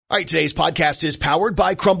All right, today's podcast is powered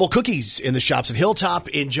by Crumble Cookies in the shops at Hilltop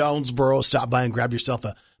in Jonesboro. Stop by and grab yourself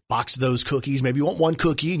a box of those cookies. Maybe you want one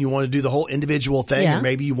cookie and you want to do the whole individual thing. Yeah. Or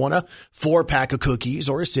maybe you want a 4-pack of cookies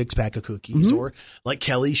or a 6-pack of cookies. Or like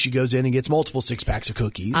Kelly, she goes in and gets multiple 6-packs of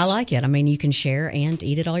cookies. I like it. I mean, you can share and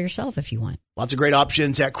eat it all yourself if you want. Lots of great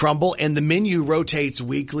options at Crumble, and the menu rotates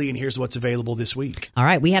weekly, and here's what's available this week. All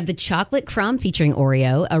right, we have the chocolate crumb featuring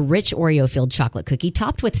Oreo, a rich Oreo-filled chocolate cookie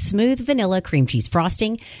topped with smooth vanilla cream cheese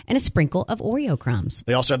frosting and a sprinkle of Oreo crumbs.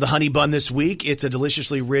 They also have the honey bun this week. It's a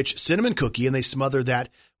deliciously rich cinnamon cookie, and they smother that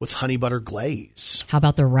with honey butter glaze. How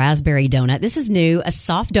about the raspberry donut? This is new, a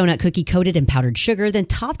soft donut cookie coated in powdered sugar, then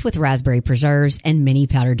topped with raspberry preserves and mini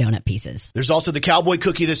powdered donut pieces. There's also the cowboy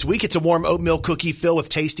cookie this week. It's a warm oatmeal cookie filled with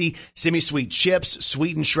tasty, semi-sweet chips,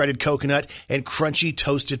 sweetened shredded coconut, and crunchy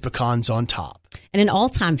toasted pecans on top. And an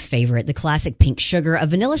all-time favorite, the classic pink sugar, a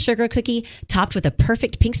vanilla sugar cookie topped with a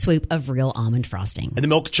perfect pink swoop of real almond frosting. And the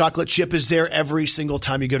milk chocolate chip is there every single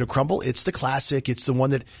time you go to Crumble. It's the classic. It's the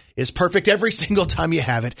one that is perfect every single time you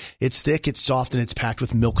have it. It's thick, it's soft, and it's packed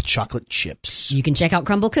with milk chocolate chips. You can check out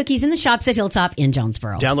Crumble Cookies in the shops at Hilltop in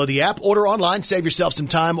Jonesboro. Download the app, order online, save yourself some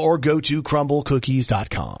time, or go to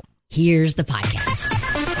crumblecookies.com. Here's the podcast.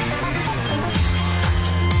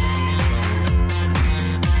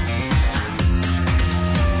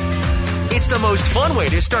 It's the most fun way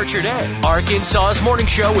to start your day. Arkansas's Morning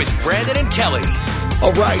Show with Brandon and Kelly.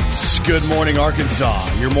 All right. Good morning,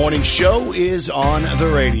 Arkansas. Your morning show is on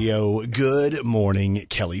the radio. Good morning,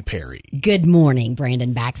 Kelly Perry. Good morning,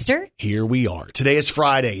 Brandon Baxter. Here we are. Today is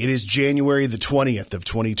Friday. It is January the 20th of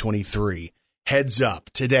 2023. Heads up.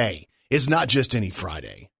 Today is not just any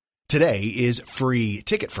Friday. Today is Free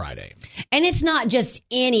Ticket Friday. And it's not just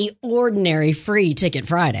any ordinary Free Ticket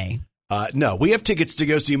Friday. No, we have tickets to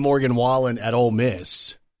go see Morgan Wallen at Ole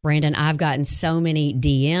Miss. Brandon, I've gotten so many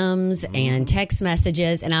DMs and text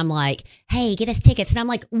messages, and I'm like, hey, get us tickets. And I'm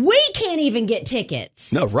like, we can't even get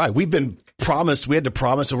tickets. No, right. We've been promised. We had to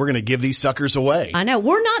promise that we're going to give these suckers away. I know.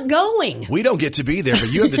 We're not going. We don't get to be there,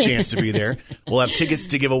 but you have the chance to be there. We'll have tickets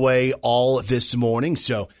to give away all this morning.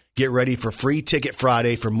 So get ready for Free Ticket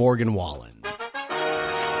Friday for Morgan Wallen.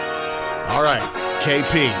 All right,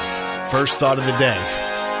 KP, first thought of the day.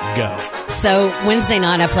 Go. So Wednesday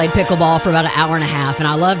night, I played pickleball for about an hour and a half, and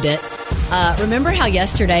I loved it. Remember how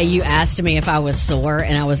yesterday you asked me if I was sore,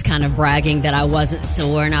 and I was kind of bragging that I wasn't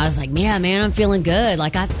sore, and I was like, yeah, man, I'm feeling good.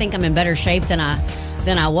 Like, I think I'm in better shape than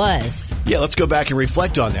I was. Yeah, let's go back and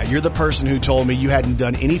reflect on that. You're the person who told me you hadn't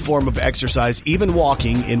done any form of exercise, even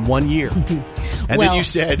walking, in 1 year. And then you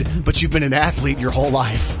said, but you've been an athlete your whole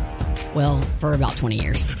life. Well, for about 20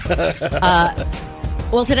 years.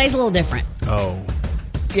 Well, today's a little different. Oh.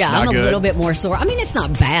 Yeah, I'm a little bit more sore. I mean, it's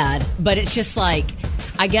not bad, but it's just like,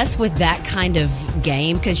 I guess with that kind of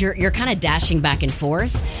game, because you're kind of dashing back and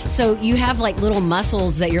forth, so you have like little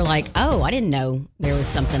muscles that you're like, oh, I didn't know there was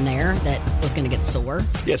something there that was going to get sore.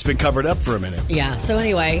 Yeah, it's been covered up for a minute. Yeah, so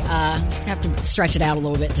anyway, I have to stretch it out a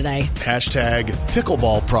little bit today. Hashtag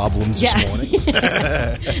pickleball problems this morning.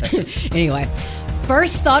 Anyway,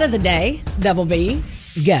 first thought of the day, Double B,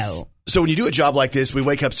 go. So when you do a job like this, we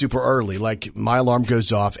wake up super early. Like my alarm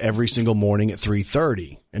goes off every single morning at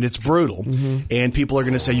 3:30, and it's brutal. And people are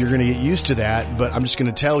going to say you're going to get used to that, but I'm just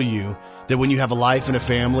going to tell you that when you have a life and a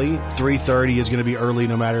family, 3:30 is going to be early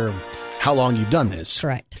no matter how long you've done this.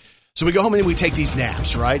 Correct. So we go home and we take these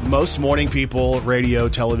naps, right? Most morning people, radio,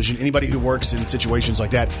 television, anybody who works in situations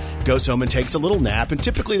like that goes home and takes a little nap. And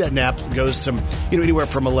typically that nap goes from, anywhere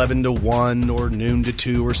from 11 to 1 or noon to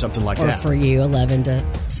 2 or something like that. Or for you, 11 to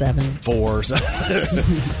 7. 4.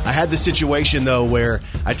 I had this situation, though, where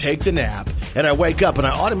I take the nap and I wake up and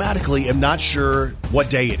I automatically am not sure what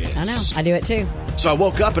day it is. I know. I do it too. So I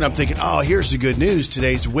woke up and I'm thinking, oh, here's the good news.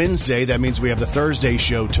 Today's Wednesday. That means we have the Thursday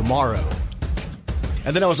show tomorrow.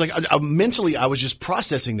 And then I was like, mentally, I was just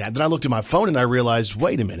processing that. Then I looked at my phone and I realized,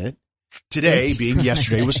 wait a minute. Today, being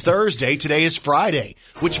yesterday, was Thursday. Today is Friday,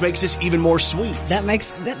 which makes this even more sweet.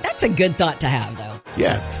 That's a good thought to have, though.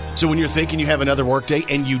 Yeah. So when you're thinking you have another work day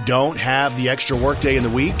and you don't have the extra work day in the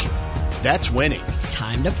week, that's winning. It's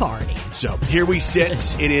time to party. So here we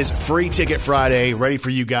sit. It is Free Ticket Friday. Ready for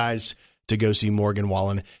you guys to go see Morgan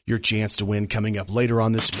Wallen. Your chance to win coming up later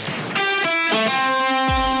on this morning.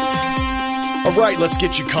 All right, let's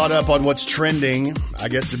get you caught up on what's trending. I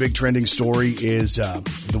guess the big trending story is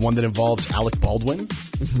the one that involves Alec Baldwin,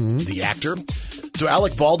 the actor. So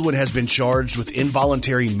Alec Baldwin has been charged with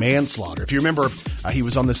involuntary manslaughter. If you remember, he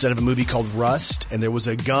was on the set of a movie called Rust, and there was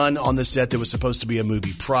a gun on the set that was supposed to be a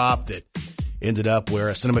movie prop that ended up where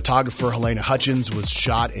a cinematographer, Helena Hutchins, was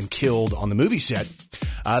shot and killed on the movie set.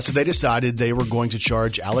 So they decided they were going to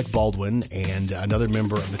charge Alec Baldwin and another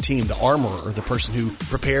member of the team, the armorer, or the person who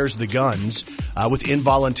prepares the guns, with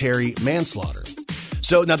involuntary manslaughter.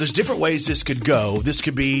 So now there's different ways this could go. This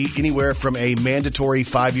could be anywhere from a mandatory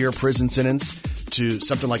 5-year prison sentence to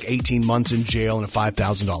something like 18 months in jail and a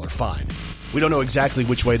 $5,000 fine. We don't know exactly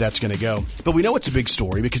which way that's going to go, but we know it's a big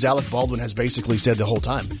story because Alec Baldwin has basically said the whole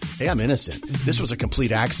time, hey, I'm innocent. This was a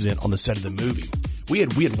complete accident on the set of the movie. We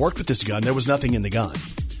had worked with this gun. There was nothing in the gun.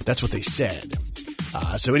 That's what they said.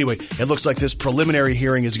 So anyway, it looks like this preliminary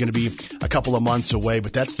hearing is going to be a couple of months away,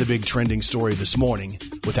 but that's the big trending story this morning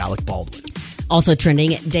with Alec Baldwin. Also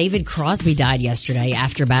trending, David Crosby died yesterday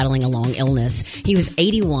after battling a long illness. He was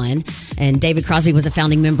 81, and David Crosby was a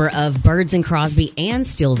founding member of Byrds and Crosby and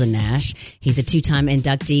Stills and Nash. He's a 2-time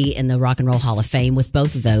inductee in the Rock and Roll Hall of Fame with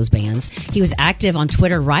both of those bands. He was active on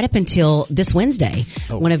Twitter right up until this Wednesday.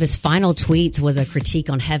 One of his final tweets was a critique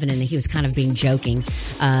on heaven, and he was kind of joking.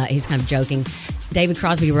 David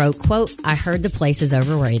Crosby wrote, quote, "I heard the place is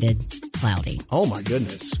overrated, cloudy." Oh, my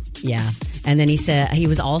goodness. Yeah. And then he said he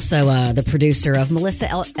was also the producer of Melissa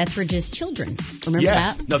Etheridge's Children. Remember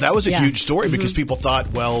that? No, that was a huge story because people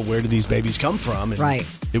thought, well, where did these babies come from? And right.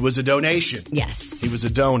 It was a donation. Yes. He was a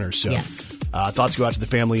donor. So yes. Thoughts go out to the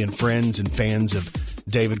family and friends and fans of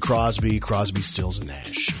David Crosby, Stills, and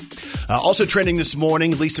Nash. Also trending this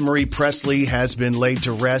morning, Lisa Marie Presley has been laid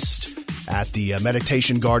to rest at the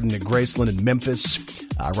Meditation Garden at Graceland in Memphis,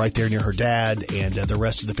 right there near her dad and the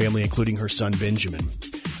rest of the family, including her son Benjamin.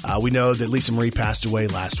 We know that Lisa Marie passed away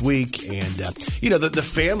last week, and the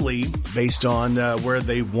family, based on where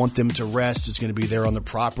they want them to rest, is going to be there on the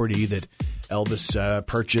property that Elvis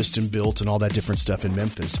purchased and built and all that different stuff in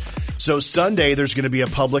Memphis. So Sunday, there's going to be a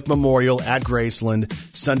public memorial at Graceland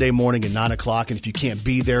Sunday morning at 9 o'clock. And if you can't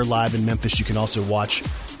be there live in Memphis, you can also watch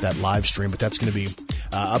that live stream. But that's going to be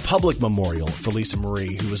a public memorial for Lisa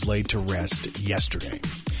Marie, who was laid to rest yesterday.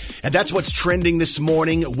 And that's what's trending this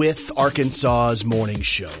morning with Arkansas's Morning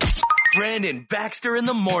Show. Brandon Baxter in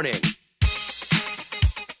the morning.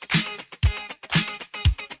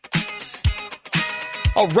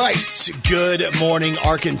 All right, good morning,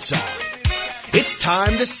 Arkansas. It's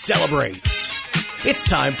time to celebrate. It's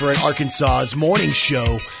time for an Arkansas's Morning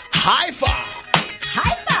Show High Five.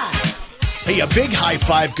 High five. Hey, a big high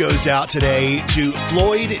five goes out today to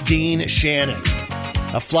Floyd Dean Shannon,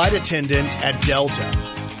 a flight attendant at Delta.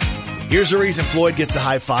 Here's the reason Floyd gets a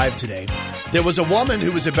high five today. There was a woman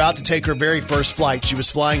who was about to take her very first flight. She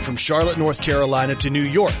was flying from Charlotte, North Carolina to New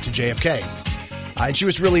York to JFK. And she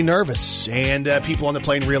was really nervous, and people on the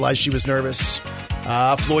plane realized she was nervous.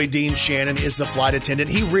 Floyd Dean Shannon is the flight attendant.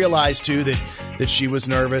 He realized, too, that she was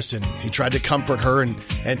nervous, and he tried to comfort her and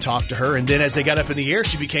talk to her. And then as they got up in the air,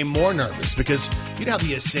 she became more nervous because you know how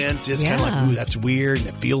the ascent is kind of like, ooh, that's weird, and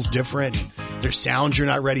it feels different, and there's sounds you're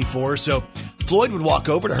not ready for. So Floyd would walk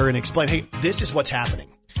over to her and explain, hey, this is what's happening.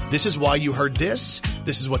 This is why you heard this.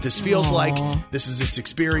 This is what this feels like. This is this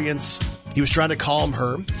experience. He was trying to calm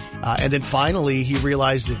her. And then finally, he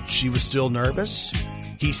realized that she was still nervous.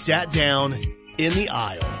 He sat down in the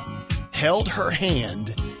aisle, held her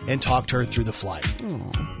hand, and talked her through the flight.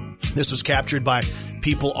 This was captured by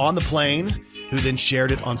people on the plane who then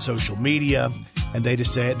shared it on social media. And they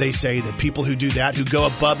say that people who do that, who go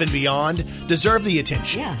above and beyond, deserve the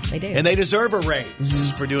attention. Yeah, they do. And they deserve a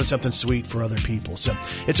raise for doing something sweet for other people. So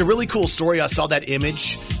it's a really cool story. I saw that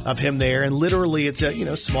image of him there, and literally it's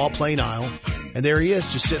a small plane aisle. And there he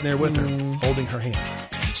is, just sitting there with her, holding her hand.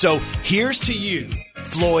 So here's to you,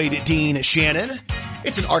 Floyd Dean Shannon.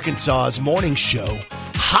 It's an Arkansas's Morning Show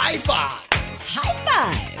High Five. High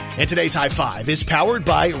five. And today's High Five is powered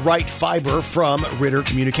by Right Fiber from Ritter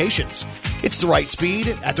Communications. It's the right speed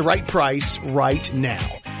at the right price right now.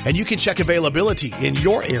 And you can check availability in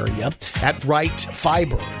your area at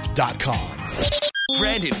rightfiber.com.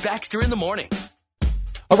 Brandon Baxter in the morning.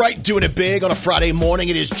 All right, doing it big on a Friday morning.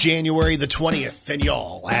 It is January the 20th. And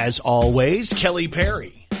y'all, as always, Kelly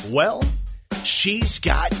Perry. Well, she's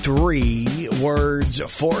got 3 words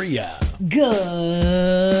for you.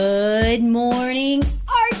 Good morning,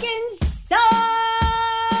 Arkansas.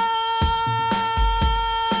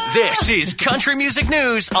 This is Country Music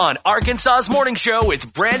News on Arkansas's Morning Show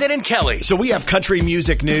with Brandon and Kelly. So we have country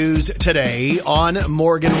music news today on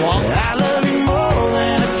Morgan Wallen. I love you more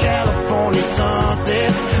than a California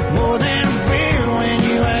sunset, more than a beer when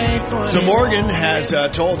you ain't funny. So Morgan has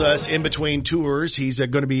told us in between tours he's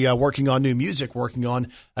going to be working on new music, working on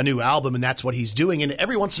a new album, and that's what he's doing. And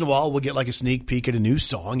every once in a while, we'll get like a sneak peek at a new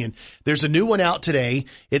song. And there's a new one out today.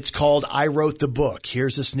 It's called I Wrote the Book.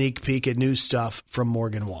 Here's a sneak peek at new stuff from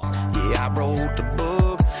Morgan Wallen. Yeah, I wrote the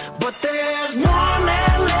book, but there's one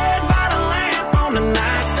that lays by the lamp on the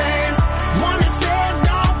night.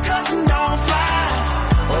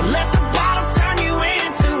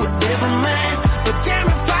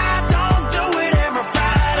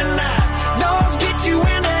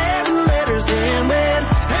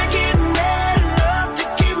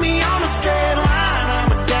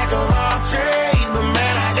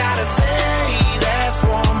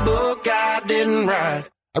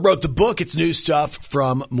 I wrote the book. It's new stuff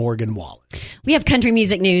from Morgan Wallen. We have country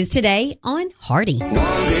music news today on Hardy. One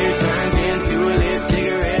beer turns into a lit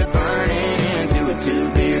cigarette, burning into a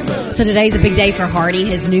two-beer buzz. So today's a big day for Hardy.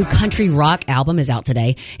 His new country rock album is out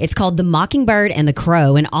today. It's called The Mockingbird and the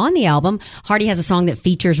Crow. And on the album, Hardy has a song that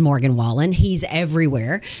features Morgan Wallen. He's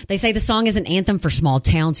everywhere. They say the song is an anthem for small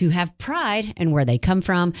towns who have pride in where they come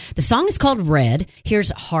from. The song is called Red. Here's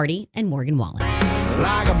Hardy and Morgan Wallen.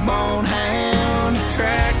 Like a bone hound,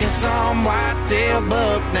 tracking some white-tail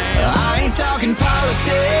buck now. I ain't talking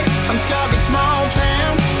politics, I'm talking small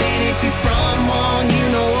town. And if you're from one, you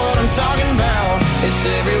know what I'm talking about. It's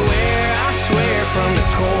everywhere, I swear, from the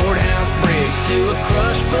courthouse bricks to a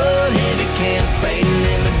crushed but heavy can fading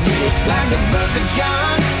in the ditch. Like the Buck of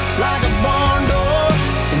John, like a barn door,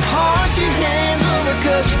 and hearts your hands over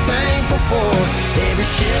 'cause you're thankful for every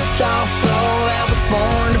shipped off soul that was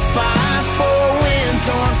born to fight for a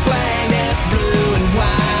wind-torn flag that's blue and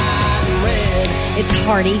white and red. It's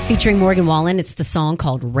Hardy featuring Morgan Wallen. It's the song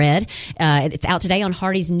called Red. It's out today on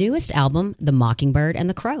Hardy's newest album, The Mockingbird and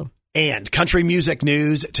the Crow. And country music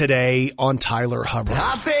news today on Tyler Hubbard.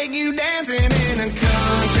 I'll take you dancing in the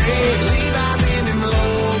country, Levi's in them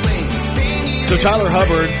low beans, spin you. So Tyler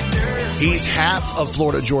Hubbard, he's half of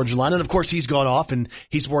Florida Georgia Line. And of course, he's gone off and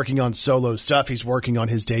he's working on solo stuff. He's working on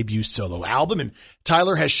his debut solo album. And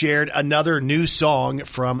Tyler has shared another new song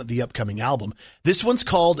from the upcoming album. This one's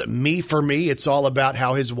called Me for Me. It's all about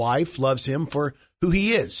how his wife loves him for who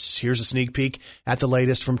he is. Here's a sneak peek at the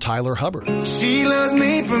latest from Tyler Hubbard. She loves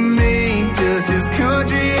me for me, just as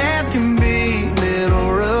country as can be.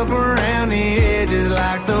 Little rough around the edges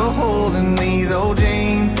like the holes in these old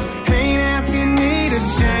jeans. Ain't asking me to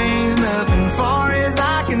change nothing far as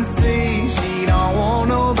I can see. She don't want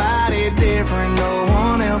nobody different, no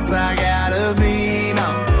one else I gotta be.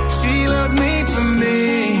 No, she loves me for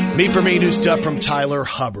me. Me for Me, new stuff from Tyler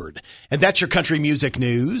Hubbard. And that's your country music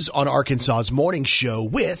news on Arkansas's Morning Show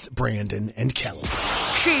with Brandon and Kelly.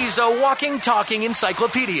 She's a walking, talking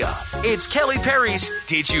encyclopedia. It's Kelly Perry's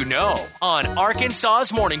Did You Know on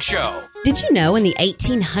Arkansas's Morning Show. Did you know in the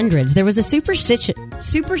 1800s there was a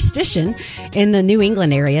superstition in the New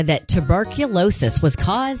England area that tuberculosis was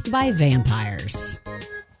caused by vampires?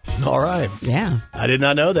 All right. Yeah. I did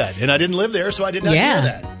not know that. And I didn't live there, so I did not know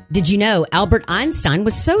that. Did you know Albert Einstein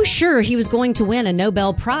was so sure he was going to win a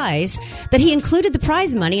Nobel Prize that he included the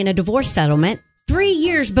prize money in a divorce settlement 3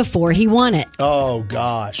 years before he won it? Oh,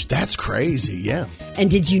 gosh. That's crazy. Yeah.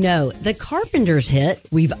 And did you know the Carpenters hit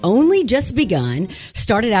We've Only Just Begun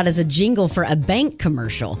started out as a jingle for a bank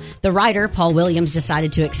commercial. The writer, Paul Williams,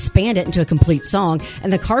 decided to expand it into a complete song,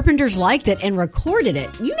 and the Carpenters liked it and recorded it.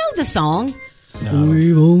 You know the song. No.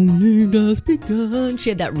 We've only just begun. She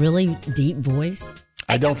had that really deep voice.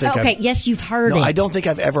 I don't think Okay, yes, you've heard it. I don't think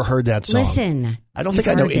I've ever heard that song. Listen. I don't think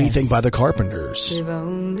I know anything by the Carpenters. We've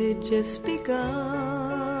only just begun.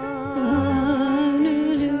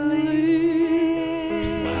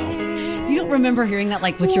 You don't remember hearing that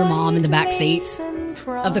like with your mom in the back seat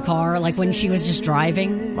of the car, like when she was just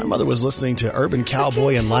driving? My mother was listening to Urban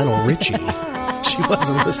Cowboy and Lionel Richie. She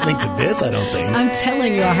wasn't listening to this, I don't think. I'm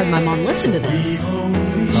telling you, I heard my mom listen to this.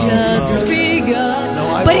 Just begun.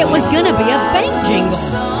 No, but it was going to be a bank jingle.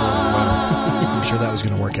 I'm sure that was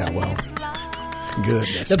going to work out well.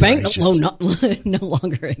 Goodness The bank gracious. no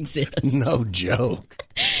longer exists. No joke.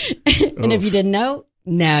 And if you didn't know,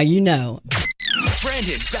 now you know.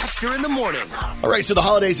 Brandon Baxter in the morning. All right, so the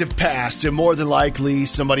holidays have passed, and more than likely,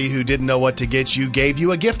 somebody who didn't know what to get you gave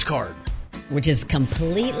you a gift card. Which is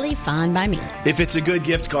completely fine by me. If it's a good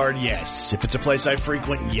gift card, yes. If it's a place I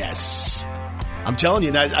frequent, yes. I'm telling you,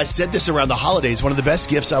 and I said this around the holidays, one of the best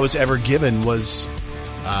gifts I was ever given was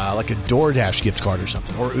like a DoorDash gift card or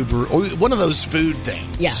something, or Uber, or one of those food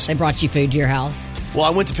things. Yeah, they brought you food to your house. Well, I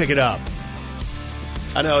went to pick it up.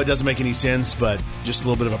 I know it doesn't make any sense, but just a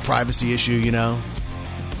little bit of a privacy issue, you know?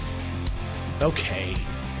 Okay.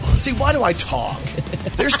 See, why do I talk?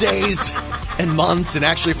 There's days and months, and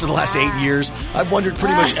actually for the last 8 years, I've wondered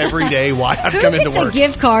pretty much every day why I've come into Who gets work. a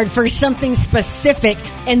gift card for something specific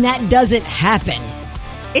and that doesn't happen?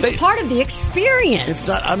 It's part of the experience. It's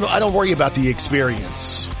not. I don't worry about the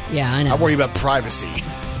experience. Yeah, I know. I worry about privacy.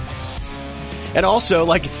 And also,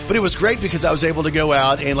 but it was great because I was able to go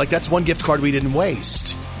out and, that's one gift card we didn't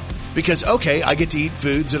waste. Because, okay, I get to eat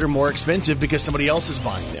foods that are more expensive because somebody else is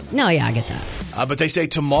buying them. No, yeah, I get that. But they say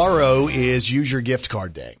tomorrow is Use Your Gift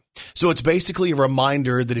Card Day. So it's basically a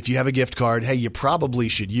reminder that if you have a gift card, hey, you probably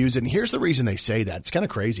should use it. And here's the reason they say that. It's kind of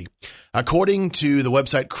crazy. According to the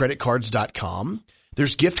website creditcards.com,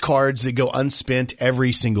 there's gift cards that go unspent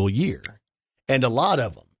every single year. And a lot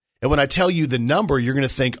of them. And when I tell you the number, you're going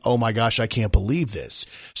to think, oh my gosh, I can't believe this.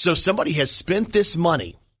 So somebody has spent this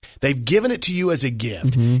money. They've given it to you as a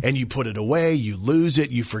gift, and you put it away, you lose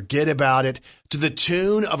it, you forget about it, to the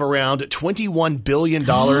tune of around $21 billion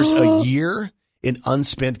a year in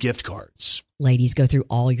unspent gift cards. Ladies, go through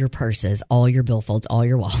all your purses, all your billfolds, all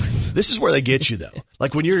your wallets. This is where they get you, though.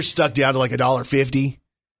 Like when you're stuck down to like $1.50,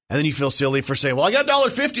 and then you feel silly for saying, well, I got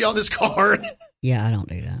 $1.50 on this card. Yeah, I don't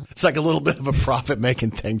do that. It's like a little bit of a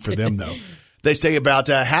profit-making thing for them, though. They say about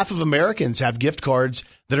half of Americans have gift cards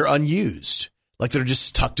that are unused. Like they're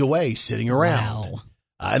just tucked away, sitting around. Wow.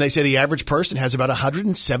 And they say the average person has about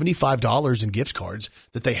 $175 in gift cards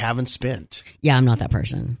that they haven't spent. Yeah, I'm not that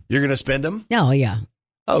person. You're going to spend them? No, yeah.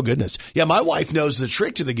 Oh, goodness. Yeah, my wife knows the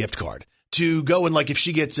trick to the gift card. To go and, like, if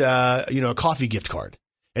she gets, a coffee gift card,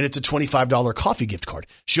 and it's a $25 coffee gift card,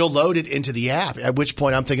 she'll load it into the app, at which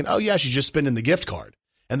point I'm thinking, oh, yeah, she's just spending the gift card.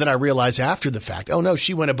 And then I realize after the fact, oh, no,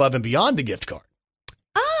 she went above and beyond the gift card.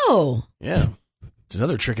 Oh. Yeah. It's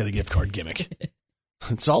another trick of the gift card gimmick.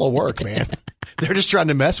 It's all a work, man. They're just trying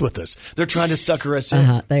to mess with us. They're trying to sucker us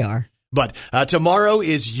in. They are. But tomorrow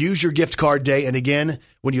is Use Your Gift Card Day. And again,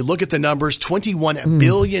 when you look at the numbers, $21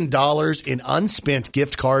 billion in unspent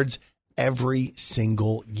gift cards every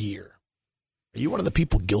single year. Are you one of the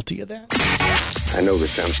people guilty of that? I know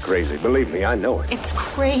this sounds crazy. Believe me, I know it. It's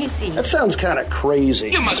crazy. That sounds kind of crazy.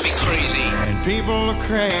 You must be crazy. And people are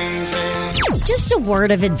crazy. Just a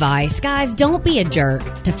word of advice. Guys, don't be a jerk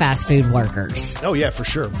to fast food workers. Oh, yeah, for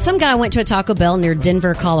sure. Some guy went to a Taco Bell near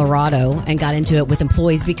Denver, Colorado, and got into it with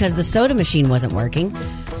employees because the soda machine wasn't working.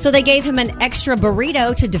 So they gave him an extra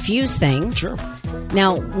burrito to diffuse things. Sure.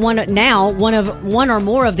 Now, one or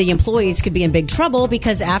more of the employees could be in big trouble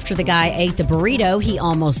because after the guy ate the burrito, he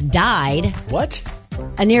almost died. What?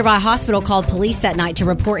 A nearby hospital called police that night to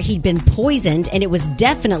report he'd been poisoned, and it was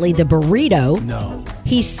definitely the burrito. No.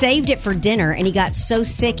 He saved it for dinner, and he got so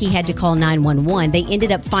sick he had to call 911. They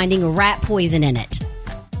ended up finding rat poison in it.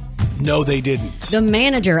 No, they didn't. The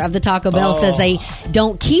manager of the Taco Bell says they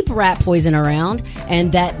don't keep rat poison around,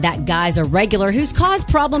 and that guy's a regular who's caused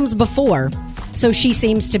problems before. So she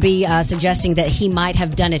seems to be suggesting that he might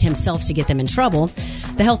have done it himself to get them in trouble.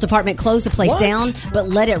 The health department closed the place down, but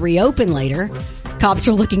let it reopen later. Cops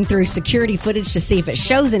are looking through security footage to see if it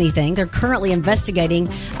shows anything. They're currently investigating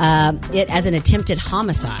it as an attempted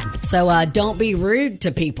homicide. So don't be rude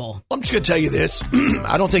to people. I'm just going to tell you this.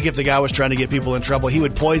 I don't think if the guy was trying to get people in trouble, he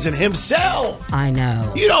would poison himself. I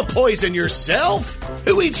know. You don't poison yourself.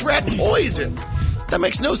 Who eats rat poison? That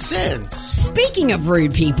makes no sense. Speaking of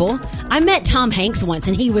rude people, I met Tom Hanks once,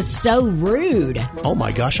 and he was so rude. Oh,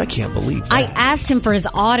 my gosh, I can't believe that. I asked him for his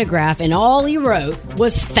autograph, and all he wrote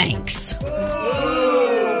was thanks.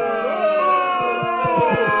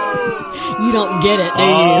 You don't get it, do you?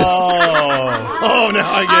 Oh,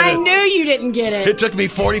 now I get it. I knew you didn't get it. It took me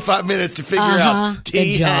 45 minutes to figure out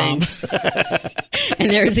T. Good job. Hanks. And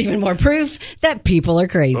there's even more proof that people are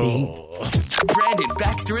crazy. Brandon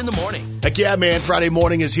Baxter in the morning. Heck yeah, man. Friday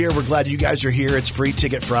morning is here. We're glad you guys are here. It's Free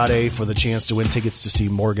Ticket Friday for the chance to win tickets to see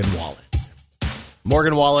Morgan Wallen.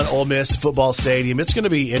 Morgan Wallen, Ole Miss Football Stadium. It's going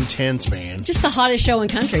to be intense, man. Just the hottest show in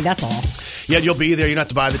country, that's all. Yeah, you'll be there. You don't have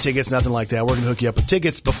to buy the tickets, nothing like that. We're going to hook you up with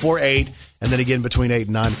tickets before 8, and then again between 8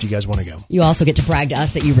 and 9 if you guys want to go. You also get to brag to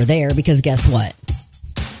us that you were there because guess what?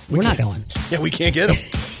 We're not going. Yeah, we can't get them.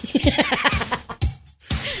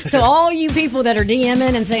 So all you people that are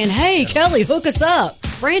DMing and saying, hey, Kelly, hook us up.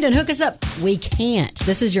 Brandon, hook us up. We can't.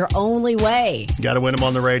 This is your only way. Got to win them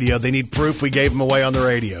on the radio. They need proof we gave them away on the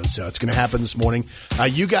radio. So it's going to happen this morning.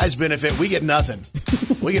 You guys benefit. We get nothing.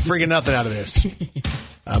 We get freaking nothing out of this.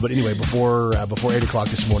 But anyway, before 8 o'clock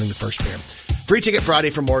this morning, the first pair. Free Ticket Friday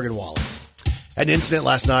from Morgan Wallen. An incident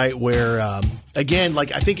last night where, again,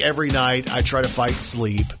 like I think every night I try to fight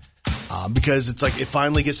sleep. Because it's like it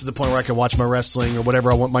finally gets to the point where I can watch my wrestling or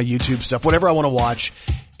whatever I want, my YouTube stuff, whatever I want to watch.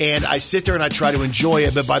 And I sit there and I try to enjoy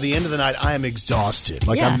it. But by the end of the night, I am exhausted.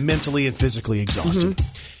 Like I'm mentally and physically exhausted.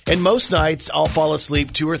 Mm-hmm. And most nights, I'll fall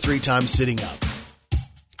asleep 2 or 3 times sitting up.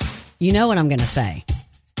 You know what I'm going to say.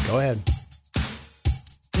 Go ahead.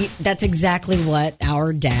 That's exactly what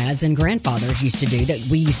our dads and grandfathers used to do that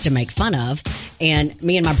we used to make fun of. And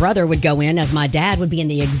me and my brother would go in as my dad would be in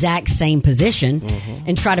the exact same position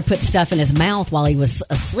and try to put stuff in his mouth while he was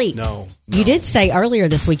asleep. No. You did say earlier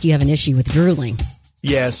this week you have an issue with drooling.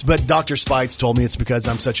 Yes, but Dr. Spites told me it's because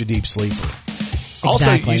I'm such a deep sleeper. Exactly.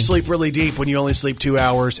 Also, you sleep really deep when you only sleep 2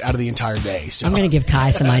 hours out of the entire day. So. I'm going to give Kai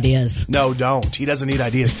some ideas. No, don't. He doesn't need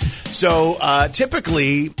ideas. So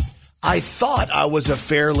typically, I thought I was a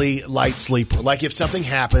fairly light sleeper. Like if something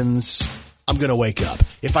happens, I'm going to wake up.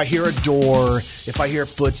 If I hear a door, if I hear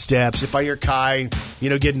footsteps, if I hear Kai,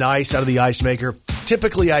 getting ice out of the ice maker,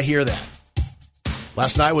 typically I hear that.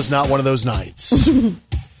 Last night was not one of those nights.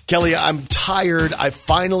 Kelly, I'm tired. I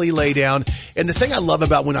finally lay down. And the thing I love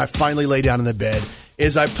about when I finally lay down in the bed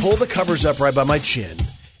is I pull the covers up right by my chin,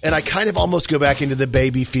 and I kind of almost go back into the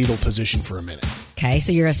baby fetal position for a minute. Okay,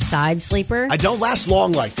 so you're a side sleeper? I don't last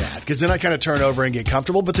long like that because then I kind of turn over and get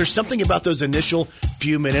comfortable. But there's something about those initial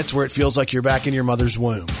few minutes where it feels like you're back in your mother's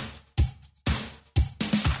womb.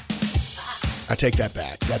 I take that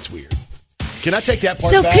back. That's weird. Can I take that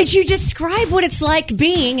part back? So could you describe what it's like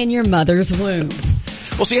being in your mother's womb?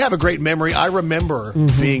 Well, see, I have a great memory. I remember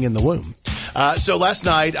being in the womb. So last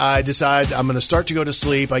night, I decide I'm going to start to go to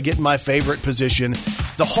sleep. I get in my favorite position.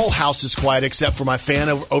 The whole house is quiet except for my fan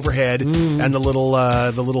overhead and the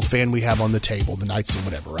little fan we have on the table, the nightstand,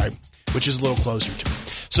 whatever, right? Which is a little closer to me.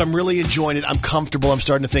 So I'm really enjoying it. I'm comfortable. I'm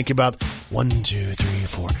starting to think about 1, 2, 3,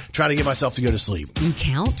 4, trying to get myself to go to sleep. You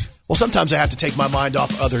count? Well, sometimes I have to take my mind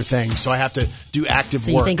off other things, so I have to do active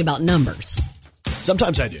work. So you think about numbers?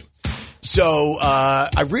 Sometimes I do. So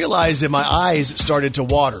I realized that my eyes started to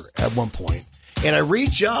water at one point. And I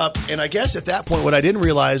reach up, and I guess at that point what I didn't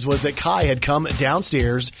realize was that Kai had come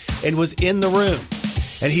downstairs and was in the room.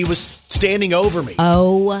 And he was standing over me.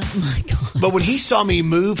 Oh, my God. But when he saw me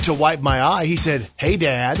move to wipe my eye, he said, "Hey,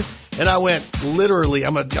 Dad." And I went, literally,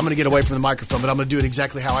 I'm gonna get away from the microphone, but I'm going to do it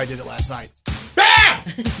exactly how I did it last night. Ah!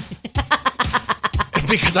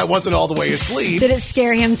 Because I wasn't all the way asleep. Did it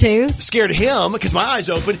scare him too? Scared him because my eyes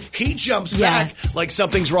open. He jumps back like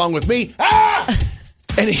something's wrong with me. Ah!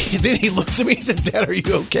 And then he looks at me and says, "Dad, are you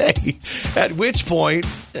okay?" At which point,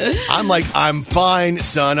 I'm like, "I'm fine,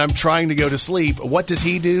 son. I'm trying to go to sleep." What does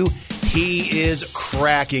he do? He is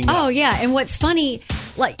cracking up. Oh, yeah. And what's funny,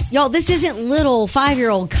 like, y'all, this isn't little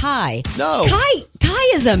 5-year-old Kai. No. Kai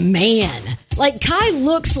is a man. Like, Kai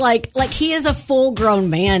looks like he is a full-grown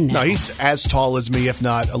man now. No, he's as tall as me, if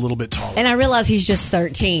not a little bit taller. And I realize he's just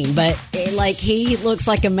 13, but, he looks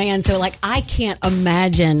like a man. So, I can't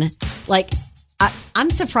imagine, I'm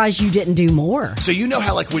surprised you didn't do more. So you know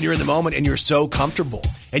how when you're in the moment and you're so comfortable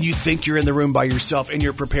and you think you're in the room by yourself and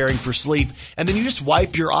you're preparing for sleep and then you just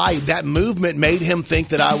wipe your eye. That movement made him think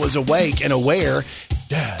that I was awake and aware.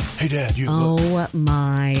 "Dad, hey, Dad. You Oh,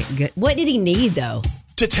 my God. What did he need, though?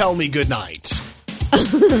 To tell me good night."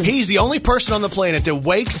 He's the only person on the planet that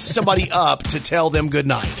wakes somebody up to tell them good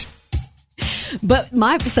night. But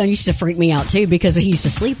my son used to freak me out, too, because he used to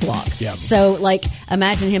sleepwalk. Yeah. So,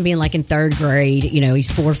 imagine him being, in 3rd grade, he's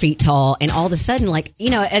 4 feet tall, and all of a sudden,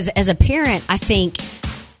 as a parent, I think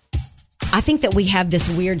that we have this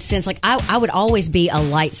weird sense, I would always be a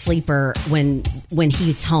light sleeper when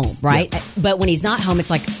he's home, right? Yeah. But when he's not home, it's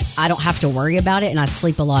I don't have to worry about it, and I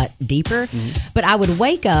sleep a lot deeper. Mm-hmm. But I would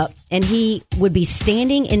wake up, and he would be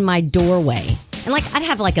standing in my doorway. And I'd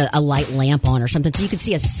have a light lamp on or something so you could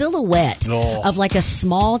see a silhouette of a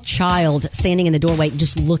small child standing in the doorway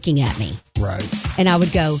just looking at me. Right. And I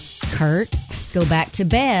would go, "Kurt, go back to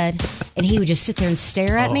bed." And he would just sit there and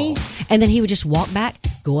stare at me. And then he would just walk back,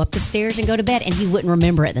 go up the stairs and go to bed. And he wouldn't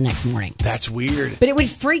remember it the next morning. That's weird. But it would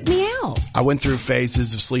freak me out. I went through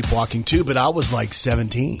phases of sleepwalking too, but I was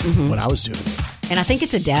 17 when I was doing it. And I think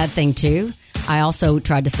it's a dad thing too. I also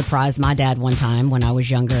tried to surprise my dad one time when I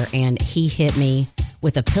was younger, and he hit me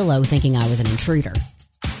with a pillow thinking I was an intruder.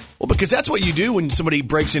 Well, because that's what you do when somebody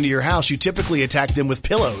breaks into your house. You typically attack them with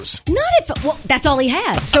pillows. That's all he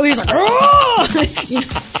had. So he was like, "Oh!"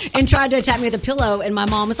 and tried to attack me with a pillow, and my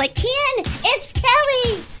mom was like, "Ken, it's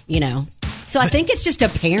Kelly!" So I think it's just a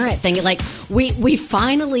parent thing. We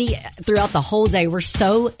finally, throughout the whole day, we're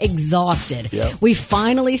so exhausted. Yep. We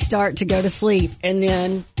finally start to go to sleep, and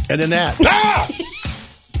then that. Ah!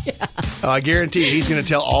 Yeah. I guarantee he's going to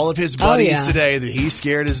tell all of his buddies today that he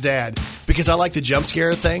scared his dad. Because I like the jump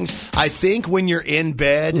scare things. I think when you're in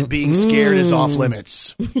bed, being scared is off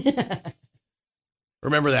limits.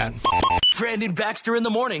 Remember that. Brandon Baxter in the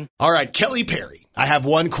morning. All right, Kelly Perry, I have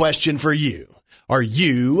one question for you. Are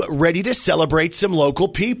you ready to celebrate some local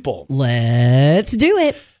people? Let's do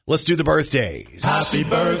it. Let's do the birthdays. Happy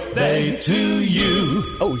birthday to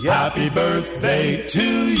you. Oh, yeah. Happy birthday to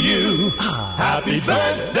you. Happy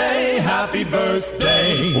birthday, happy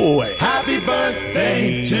birthday. Boy. Happy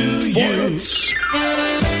birthday to you.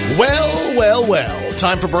 Well.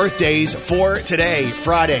 Time for birthdays for today,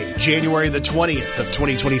 Friday, January the 20th of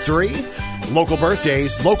 2023. Local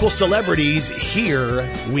birthdays, local celebrities, here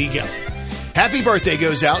we go. Happy birthday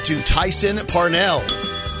goes out to Tyson Parnell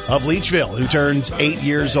of Leachville, who turns 8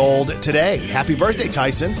 years old today. Happy birthday,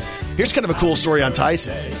 Tyson. Here's kind of a cool story on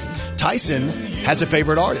Tyson. Tyson has a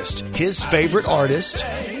favorite artist. His favorite artist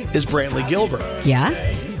is Brantley Gilbert. Yeah?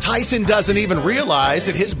 Tyson doesn't even realize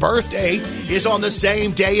that his birthday is on the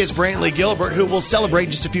same day as Brantley Gilbert, who will celebrate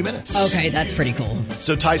in just a few minutes. Okay, that's pretty cool.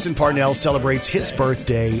 So Tyson Parnell celebrates his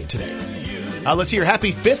birthday today. Let's hear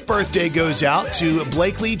happy 5th birthday goes out to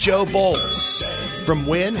Blakely Joe Bowles from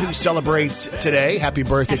Wynn, who celebrates today. Happy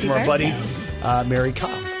birthday from our buddy Mary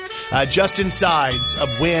Cobb. Justin Sides of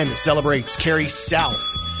Wynn celebrates. Carrie South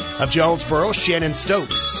of Jonesboro. Shannon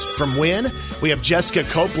Stokes from Wynn. We have Jessica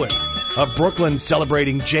Copeland of Brooklyn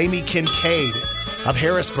celebrating. Jamie Kincaid of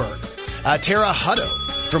Harrisburg. Tara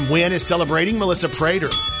Hutto from Wynn is celebrating. Melissa Prater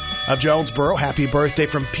of Jonesboro. Happy birthday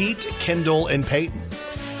from Pete, Kendall, and Peyton.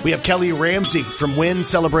 We have Kelly Ramsey from Wynn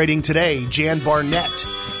celebrating today. Jan Barnett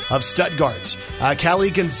of Stuttgart. Callie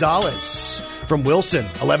Gonzalez from Wilson,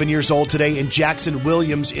 11 years old today. And Jackson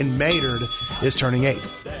Williams in Maynard is turning 8.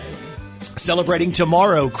 Celebrating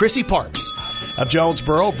tomorrow, Chrissy Parks of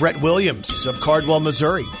Jonesboro. Brett Williams of Cardwell,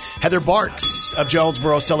 Missouri. Heather Barks of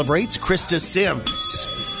Jonesboro celebrates. Krista Sims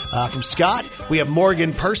from Scott. We have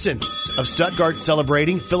Morgan Persons of Stuttgart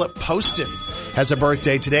celebrating. Philip Poston has a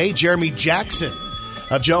birthday today. Jeremy Jackson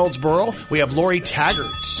of Jonesboro. We have Lori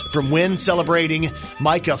Taggart from Wynn celebrating.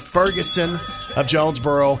 Micah Ferguson of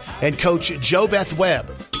Jonesboro. And Coach Jo Beth Webb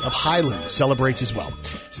of Highland celebrates as well.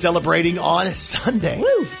 Celebrating on Sunday.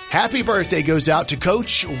 Woo. Happy birthday goes out to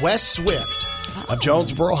Coach Wes Swift of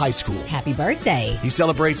Jonesboro High School. Happy birthday. He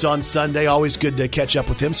celebrates on Sunday. Always good to catch up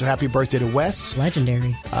with him, so happy birthday to Wes.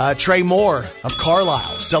 Legendary. Trey Moore of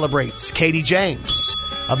Carlisle celebrates. Katie James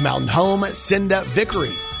of Mountain Home. Cinda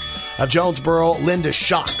Vickery of Jonesboro. Linda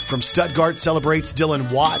Schock from Stuttgart celebrates. Dylan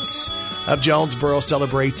Watts of Jonesboro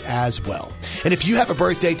celebrates as well. And if you have a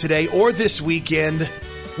birthday today or this weekend,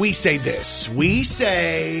 we say this. We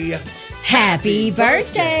say Happy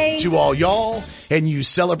birthday to all y'all, and you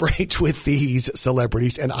celebrate with these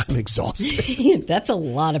celebrities, and I'm exhausted. That's a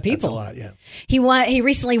lot of people. That's a lot, yeah. He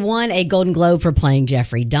recently won a Golden Globe for playing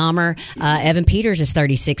Jeffrey Dahmer. Evan Peters is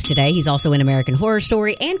 36 today. He's also in American Horror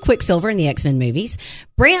Story and Quicksilver in the X-Men movies.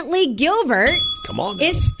 Brantley Gilbert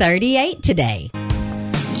is 38 today.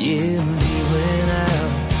 Yeah, he went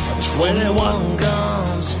out 21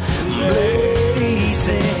 guns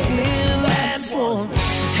blazing. That's one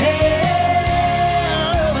hell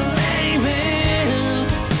of a name.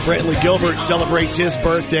 Brantley Gilbert celebrates his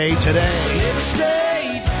birthday today. Every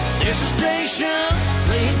state, there's a station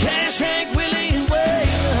playing Cash, Hank, Willie, and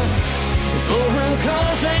Wayne. 4-run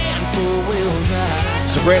cars and 4-wheel drive.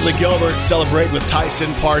 So Brantley Gilbert celebrating with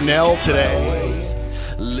Tyson Parnell today.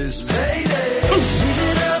 Let's payday.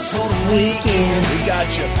 Weekend. We got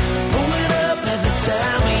you. Pull it up every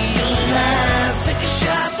time of your life. Take a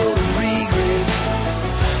shot for the regrets.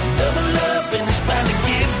 Double up and it's bound to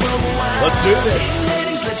get bubble wine. Let's do this.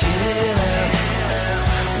 Ladies, let your head out.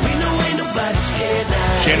 We know ain't nobody scared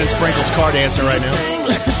now. Shannon Sprinkle's car dancer right now.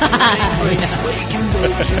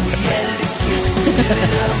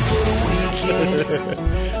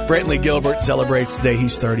 Brantley Gilbert celebrates today.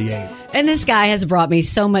 He's 38. And this guy has brought me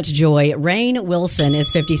so much joy. Rainn Wilson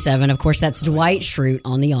is 57. Of course, that's Dwight Schrute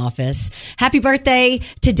on The Office. Happy birthday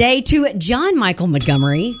today to John Michael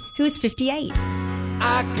Montgomery, who is 58.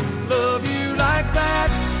 I can love you like that.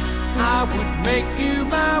 I would make you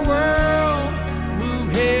my world.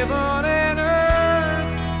 Move heaven and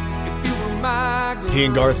earth if you were my girl. He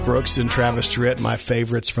and Garth Brooks and Travis Tritt, my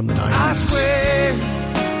favorites from the 90s. I swear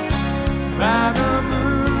by the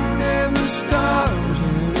moon and the stars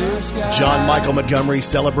in the sky. John Michael Montgomery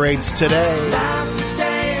celebrates today. Life's a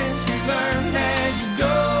dance, you learn as you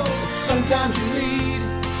go. Sometimes you lead,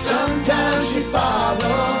 sometimes you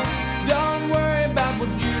follow. Don't worry about what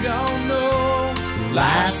you don't know.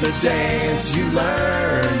 Life's a dance, you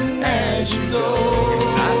learn as you go.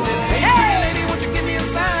 I said, hey, lady, won't you give me a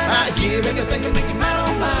sign? I give anything to make you mine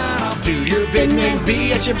on mine. I'll do your bidding and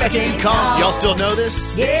be at your beck and call. Y'all still know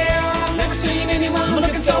this? Yeah, I've never seen anyone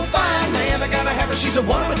looking so fine. Man, I gotta have her, she's a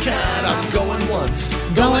one of a kind. I'm going once,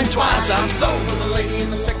 going twice. I'm sold with a lady in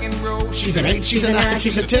the second row. She's an 8, she's a 9,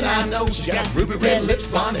 she's a 10, I know. She's got ruby red lips,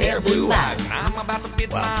 blonde hair, blue eyes. I'm about to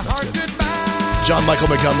bid my that's heart good. goodbye. John Michael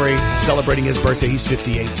Montgomery celebrating his birthday. He's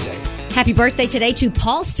 58 today. Happy birthday today to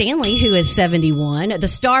Paul Stanley, who is 71, the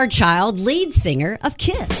star child lead singer of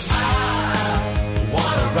Kiss.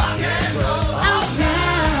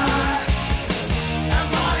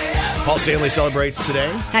 Paul Stanley celebrates today.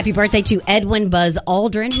 Happy birthday to Edwin Buzz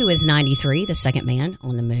Aldrin, who is 93, the second man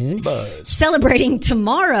on the moon. Buzz. Celebrating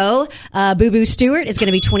tomorrow, Boo Boo Stewart is going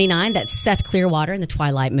to be 29. That's Seth Clearwater in the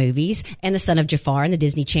Twilight movies and the son of Jafar in the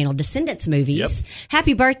Disney Channel Descendants movies. Yep.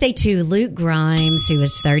 Happy birthday to Luke Grimes, who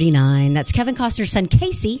is 39. That's Kevin Costner's son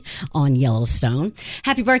Casey on Yellowstone.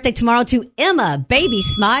 Happy birthday tomorrow to Emma Baby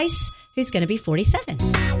Smice, who's going to be 47.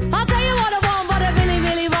 I'll tell you what I want, what I really,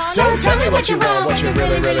 really want. So tell me what you want, what you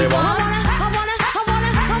really, really want. I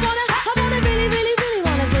wanna really, really, really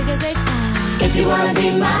wanna zig. If you wanna be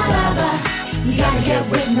my lover, you gotta get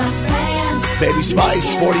with my friends. Baby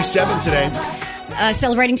Spice, 47 today.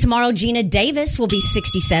 Celebrating tomorrow, Gina Davis will be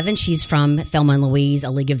 67. She's from Thelma and Louise,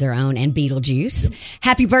 A League of Their Own, and Beetlejuice. Yep.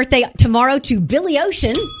 Happy birthday tomorrow to Billy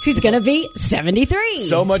Ocean, who's going to be 73.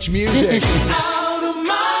 So much music. Out of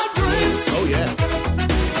my dreams. Oh, yeah.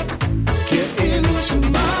 Get into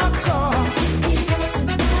my car. I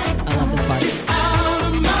love this part. Out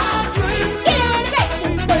of my dreams.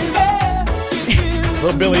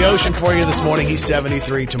 Little Billy Ocean for you this morning. He's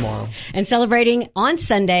 73 tomorrow. And celebrating on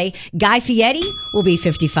Sunday, Guy Fieri will be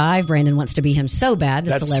 55. Brandon wants to be him so bad,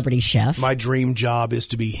 the celebrity chef. My dream job is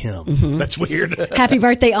to be him. Mm-hmm. That's weird. Happy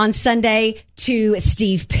birthday on Sunday to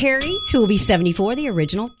Steve Perry, who will be 74, the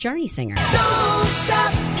original Journey singer. Don't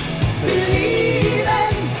stop believing.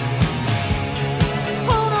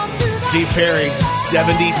 Hold on to that. Steve Perry,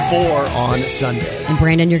 74 on Sunday. And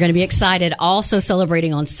Brandon, you're going to be excited. Also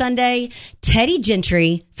celebrating on Sunday, Teddy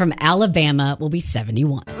Gentry from Alabama will be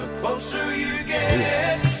 71. The closer you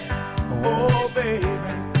get, oh baby,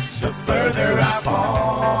 the further I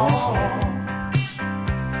fall.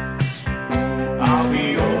 I'll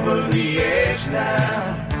be over the edge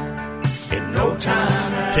now in no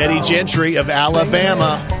time. Teddy Gentry of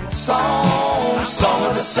Alabama. Song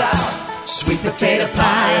of the South. Sweet potato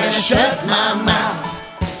pie and shut my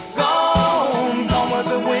mouth. Gone with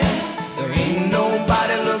the wind. There ain't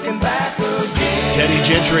nobody looking back again. Teddy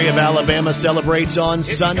Gentry of Alabama celebrates on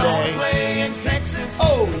Sunday. If you're gonna play in Texas,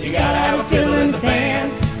 you gotta have a fiddle in the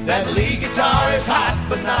band. That lead guitar is hot,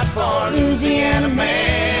 but not for Louisiana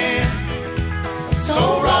man.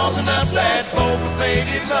 So rosin up that bowl for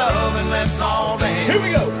faded love and let's all dance. Here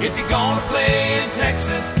we go. If you're gonna play in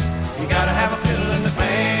Texas, you gotta have a fiddle in the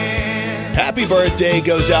band. Happy birthday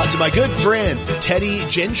goes out to my good friend, Teddy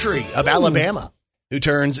Gentry of Alabama, who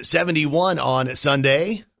turns 71 on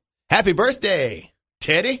Sunday. Happy birthday,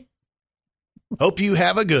 Teddy. Hope you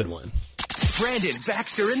have a good one. Brandon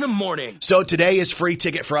Baxter in the morning. So today is Free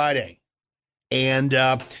Ticket Friday, and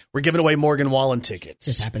we're giving away Morgan Wallen tickets.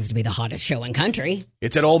 This happens to be the hottest show in country.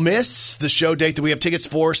 It's at Ole Miss, the show date that we have tickets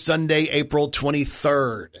for, Sunday, April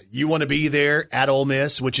 23rd. You want to be there at Ole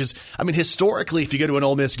Miss, which is, I mean, historically, if you go to an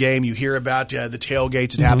Ole Miss game, you hear about the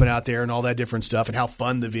tailgates that happen out there and all that different stuff and how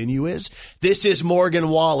fun the venue is. This is Morgan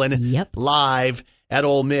Wallen live at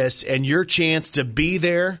Ole Miss, and your chance to be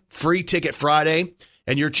there, Free Ticket Friday,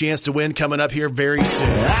 and your chance to win coming up here very soon.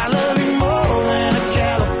 I love you more than a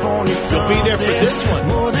California. You'll be there for this one.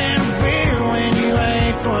 More than a beer when you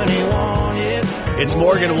ain't 21 yet. It's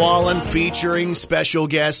Morgan Wallen featuring special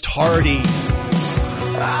guest Hardy.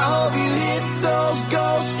 I hope you hit those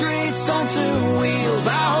gold streets on two wheels.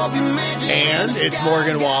 I hope you mention. And it's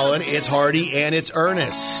Morgan Wallen, it's Hardy, and it's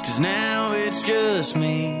Ernest. 'Cause now it's just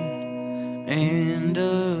me and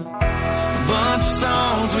a bunch of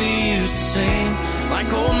songs we used to sing,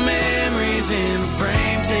 like old memories in the frame.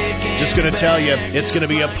 Taking Just going to tell you, it's going to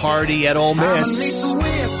be a party at Ole Miss. some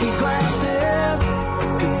whiskey glasses,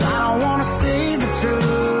 'cause I don't want to see the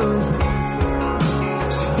truth.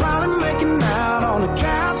 She's probably making out on the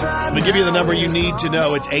couch right Let me give you the number you need to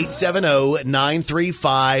know. It's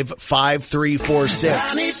 870-935-5346. I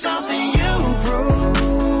need something you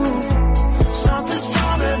prove, something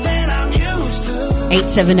stronger than I'm used to.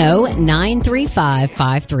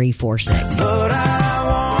 870-935-5346. But I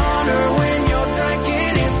wonder when you're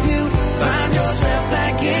drinking if you find yourself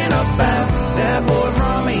thinking about that boy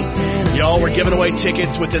from East Tennessee. Y'all, we're giving away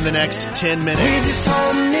tickets within the next 10 We're minutes. just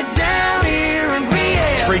holding it down here in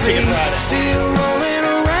BF. It's Free Ticket Friday. Still rolling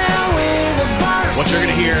around with a bar. What you're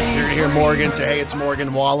going to hear, you're going to hear Morgan say, hey, it's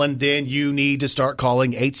Morgan Wallen. Then you need to start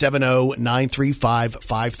calling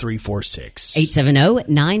 870-935-5346.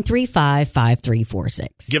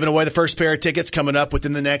 870-935-5346. Giving away the first pair of tickets coming up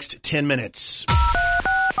within the next 10 minutes.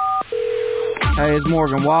 Hey, it's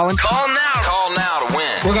Morgan Wallen. Call now. Call now to win.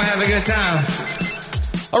 We're going to have a good time.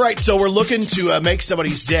 All right, so we're looking to make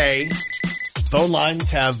somebody's day. Phone lines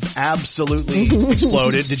have absolutely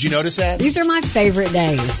exploded. Did you notice that? These are my favorite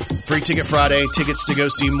days. Free Ticket Friday, tickets to go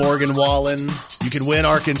see Morgan Wallen. You can win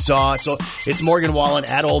Arkansas. It's Morgan Wallen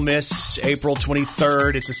at Ole Miss, April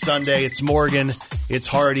 23rd. It's a Sunday. It's Morgan. It's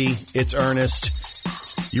Hardy. It's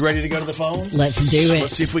Ernest. You ready to go to the phone? Let's do it.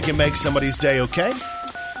 Let's see if we can make somebody's day, okay?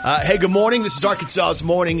 Hey, good morning. This is Arkansas's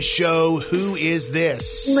Morning Show. Who is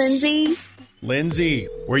this? Lindsay. Lindsay.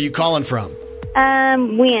 Where are you calling from?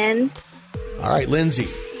 Win. All right, Lindsay.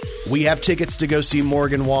 We have tickets to go see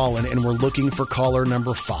Morgan Wallen, and we're looking for caller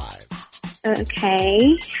number 5.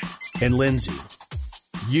 Okay. And Lindsay,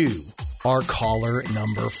 you are caller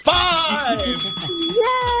number 5.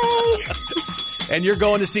 Yay! And you're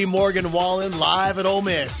going to see Morgan Wallen live at Ole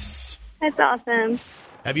Miss. That's awesome.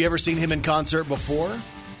 Have you ever seen him in concert before?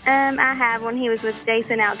 I have when he was with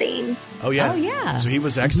Jason Aldean. Oh, yeah? Oh, yeah. So he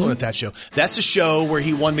was excellent at that show. That's a show where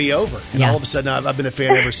he won me over. And all of a sudden, I've been a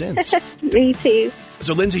fan ever since. Me too.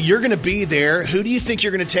 So, Lindsay, you're going to be there. Who do you think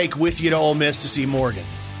you're going to take with you to Ole Miss to see Morgan?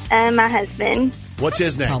 My husband. What's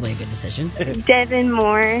his name? Probably a good decision. Devin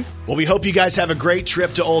Moore. Well, we hope you guys have a great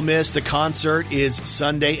trip to Ole Miss. The concert is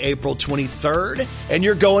Sunday, April 23rd, and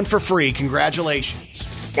you're going for free. Congratulations.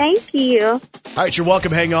 Thank you. All right, you're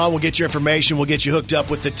welcome. Hang on. We'll get your information. We'll get you hooked up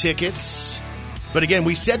with the tickets. But again,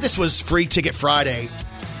 we said this was Free Ticket Friday,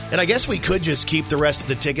 and I guess we could just keep the rest of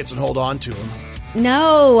the tickets and hold on to them.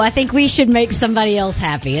 No, I think we should make somebody else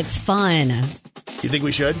happy. It's fun. You think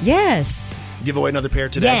we should? Yes. Give away another pair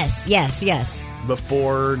today? Yes.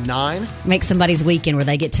 Before 9? Make somebody's weekend where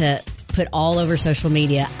they get to put all over social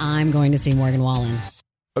media, I'm going to see Morgan Wallen.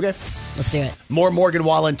 Okay. Let's do it. More Morgan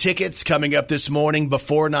Wallen tickets coming up this morning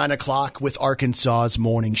before 9 o'clock with Arkansas's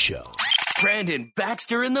Morning Show. Brandon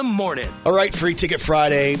Baxter in the morning. All right, Free Ticket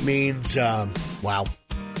Friday means,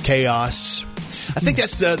 chaos. I think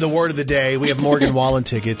that's the word of the day. We have Morgan Wallen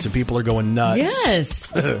tickets and people are going nuts.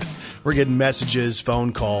 Yes. We're getting messages,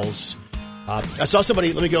 phone calls. I saw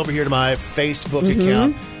somebody, let me go over here to my Facebook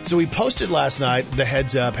account. So we posted last night the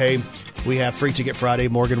heads up, hey, we have Free Ticket Friday,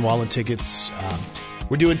 Morgan Wallen tickets.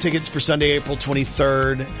 We're doing tickets for Sunday, April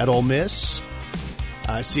 23rd at Ole Miss.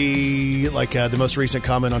 I see, the most recent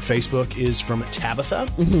comment on Facebook is from Tabitha,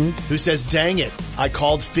 who says, dang it, I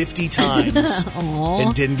called 50 times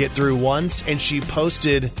and didn't get through once. And she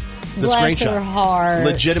posted the Bless screenshot. her heart.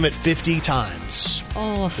 Legitimate 50 times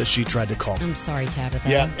that she tried to call. I'm sorry, Tabitha.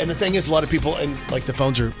 Yeah, and the thing is, a lot of people, and the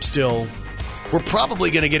phones are still... We're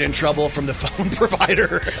probably going to get in trouble from the phone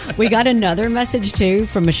provider. We got another message, too,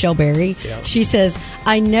 from Michelle Berry. Yeah. She says,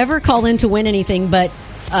 I never call in to win anything, but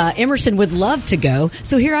Emerson would love to go.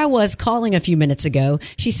 So here I was calling a few minutes ago.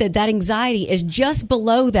 She said that anxiety is just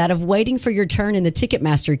below that of waiting for your turn in the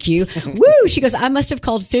Ticketmaster queue. Woo! She goes, I must have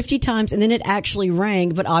called 50 times, and then it actually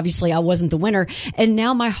rang, but obviously I wasn't the winner. And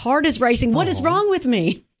now my heart is racing. What is wrong with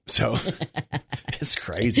me? So it's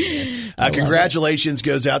crazy. Congratulations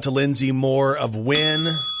goes out to Lindsay Moore of Win.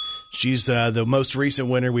 She's the most recent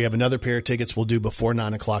winner. We have another pair of tickets we'll do before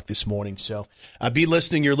 9 o'clock this morning. So be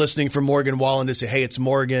listening. You're listening for Morgan Wallen to say, hey, it's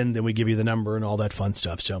Morgan. Then we give you the number and all that fun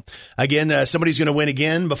stuff. So again, somebody's going to win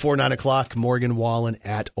again before 9 o'clock. Morgan Wallen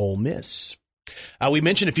at Ole Miss. We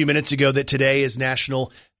mentioned a few minutes ago that today is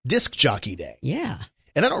National Disc Jockey Day. Yeah.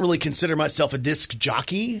 And I don't really consider myself a disc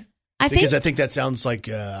jockey. I think that sounds like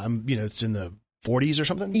it's in the 40s or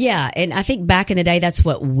something. Yeah, and I think back in the day that's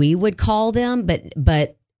what we would call them,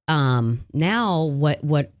 but now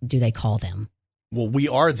what do they call them? Well, we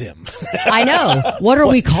are them. I know. What are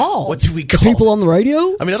we called? What do we call the people on the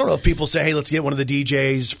radio? I mean, I don't know if people say, hey, let's get one of the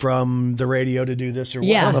DJs from the radio to do this or what.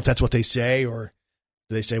 I don't know if that's what they say, or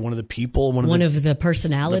do they say one of the people, one of the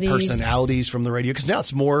personalities? The personalities from the radio. Because now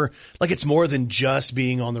it's more than just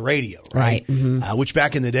being on the radio, right? Mm-hmm. Which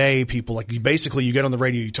back in the day, people you get on the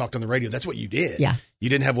radio, you talked on the radio. That's what you did. Yeah. You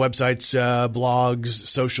didn't have websites, blogs,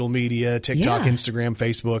 social media, TikTok, Instagram,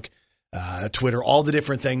 Facebook, Twitter, all the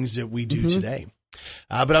different things that we do today.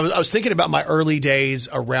 But I was thinking about my early days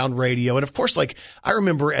around radio. And of course, I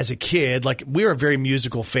remember as a kid, we were a very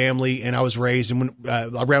musical family, and I was raised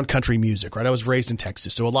around country music, right? I was raised in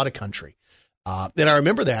Texas, so a lot of country. And I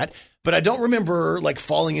remember that, but I don't remember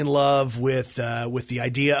falling in love with the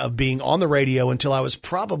idea of being on the radio until I was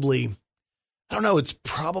probably, it's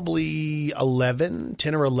probably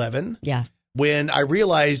 10 or 11. Yeah. When I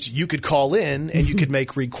realized you could call in and you could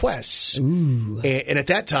make requests. Ooh. And at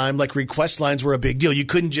that time, request lines were a big deal. You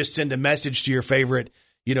couldn't just send a message to your favorite,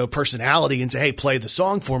 personality and say, hey, play the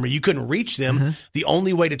song for me. You couldn't reach them. The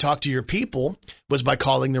only way to talk to your people was by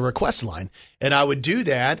calling the request line. And I would do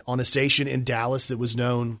that on a station in Dallas that was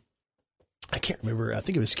known I can't remember. I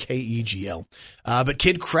think it was KEGL. But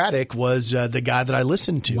Kid Craddock was the guy that I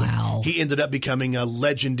listened to. Wow. He ended up becoming a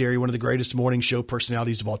legendary, one of the greatest morning show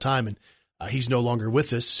personalities of all time. And he's no longer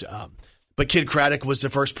with us. But Kid Craddock was the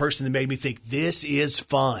first person that made me think, this is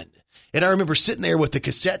fun. And I remember sitting there with the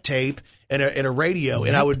cassette tape and a radio,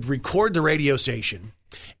 and I would record the radio station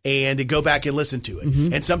and go back and listen to it.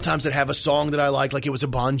 Mm-hmm. And sometimes I'd have a song that I liked, like it was a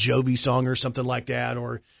Bon Jovi song or something like that,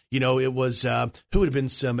 or it was who would have been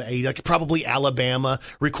like probably Alabama.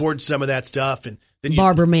 Record some of that stuff, and then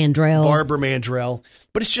Barbara Mandrell.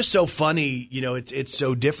 But it's just so funny, it's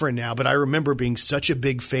so different now. But I remember being such a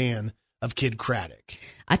big fan of Kid Craddock.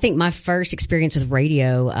 I think my first experience with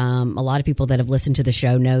radio, a lot of people that have listened to the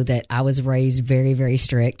show know that I was raised very, very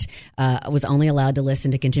strict. I was only allowed to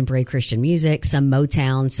listen to contemporary Christian music, some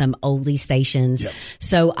Motown, some oldie stations. Yep.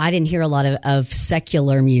 So I didn't hear a lot of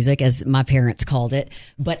secular music, as my parents called it.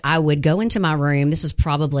 But I would go into my room. This was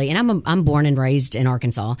probably, and I'm born and raised in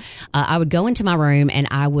Arkansas. I would go into my room and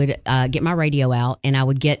I would get my radio out, and I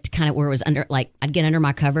would get kind of where it was under, like I'd get under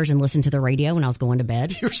my covers and listen to the radio when I was going to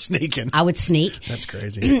bed. You're sneaking. I would sneak. That's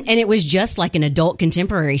crazy. And it was just like an adult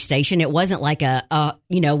contemporary station. It wasn't like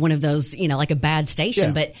one of those, like a bad station.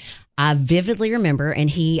 Yeah. But I vividly remember, and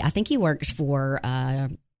I think he works for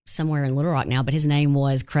somewhere in Little Rock now, but his name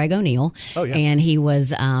was Craig O'Neill. Oh, yeah. And he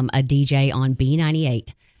was a DJ on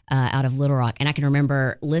B98. Out of Little Rock. And I can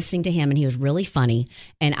remember listening to him, and he was really funny.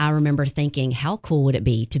 And I remember thinking, how cool would it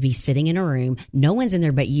be to be sitting in a room, no one's in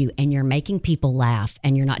there but you, and you're making people laugh,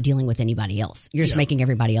 and you're not dealing with anybody else. You're just making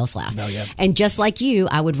everybody else laugh. No, yeah. And just like you,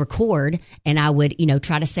 I would record, and I would,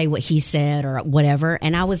 try to say what he said or whatever.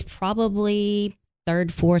 And I was probably 3rd,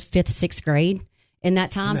 4th, 5th, 6th grade in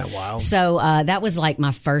that time. Isn't that wild? So that was like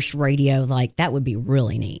my first radio. Like, that would be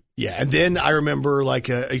really neat. Yeah, and then I remember,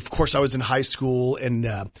 of course, I was in high school,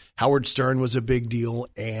 and Howard Stern was a big deal,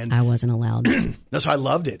 and I wasn't allowed. That's why I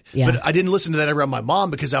loved it. Yeah. But I didn't listen to that around my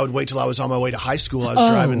mom, because I would wait till I was on my way to high school. I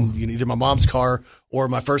was driving either my mom's car or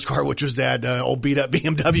my first car, which was that old beat-up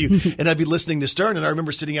BMW, and I'd be listening to Stern. And I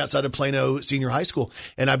remember sitting outside of Plano Senior High School,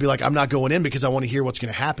 and I'd be like, I'm not going in because I want to hear what's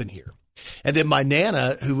going to happen here. And then my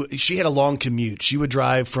Nana, she had a long commute. She would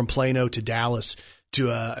drive from Plano to Dallas to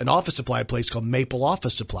an office supply place called Maple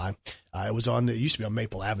Office Supply. It used to be on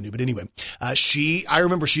Maple Avenue, but anyway, I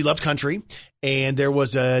remember she loved country, and there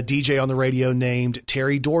was a DJ on the radio named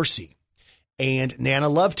Terry Dorsey, and Nana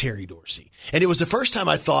loved Terry Dorsey. And it was the first time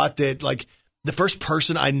I thought that, the first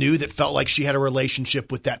person I knew that felt like she had a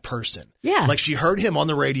relationship with that person. Yeah. Like, she heard him on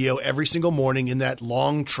the radio every single morning in that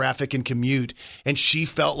long traffic and commute, and she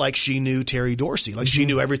felt like she knew Terry Dorsey. Like, she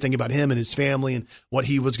knew everything about him and his family and what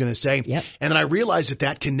he was going to say. Yep. And then I realized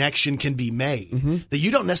that connection can be made, that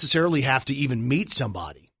you don't necessarily have to even meet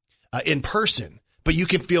somebody in person, but you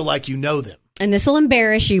can feel like you know them. And this will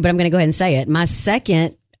embarrass you, but I'm going to go ahead and say it. My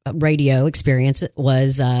second radio experience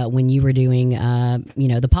was when you were doing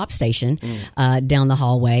the pop station down the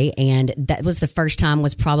hallway, and that was the first time.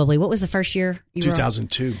 Was probably, what was the first year you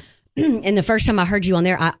 2002. And the first time I heard you on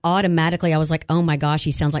there, I was like, oh my gosh,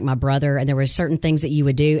 he sounds like my brother. And there were certain things that you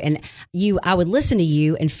would do, and I would listen to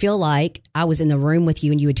you and feel like I was in the room with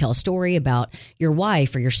you, and you would tell a story about your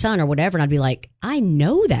wife or your son or whatever, and I'd be like, I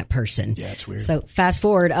know that person. Yeah, it's weird. So fast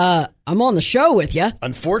forward, I'm on the show with you.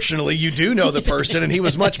 Unfortunately, you do know the person, and he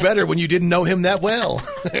was much better when you didn't know him that well.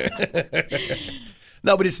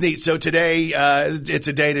 No, but it's neat. So today, it's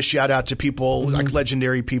a day to shout out to people, like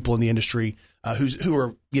legendary people in the industry who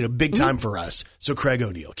are big time for us. So Craig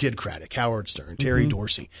O'Neill, Kid Craddock, Howard Stern, Terry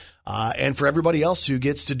Dorsey, and for everybody else who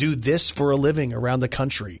gets to do this for a living around the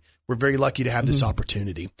country. We're very lucky to have this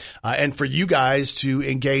opportunity, and for you guys to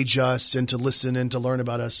engage us and to listen and to learn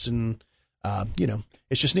about us, and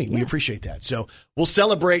it's just neat. Yeah. We appreciate that. So we'll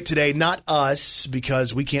celebrate today, not us,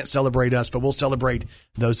 because we can't celebrate us, but we'll celebrate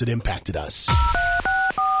those that impacted us.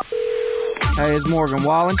 Hey, it's Morgan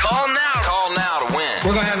Wallen. Call now to win.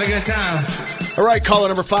 We're going to have a good time. All right, caller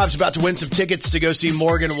number 5 is about to win some tickets to go see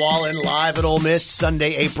Morgan Wallen live at Ole Miss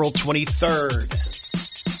Sunday, April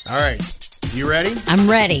 23rd. All right, you ready? I'm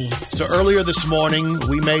ready. So earlier this morning,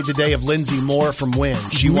 we made the day of Lindsay Moore from Win.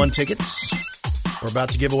 She won tickets. We're about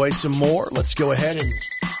to give away some more. Let's go ahead and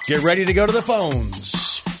get ready to go to the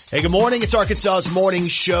phones. Hey, good morning. It's Arkansas's Morning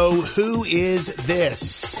Show. Who is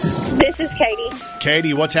this? This is Katie.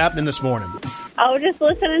 Katie, what's happening this morning? I was just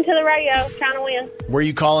listening to the radio, trying to win. Where are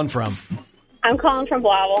you calling from? I'm calling from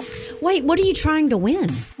Blytheville. Wait, what are you trying to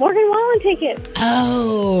win? Morgan Wallen tickets.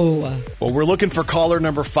 Oh. Well, we're looking for caller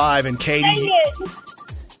number 5, and Katie. Dang it.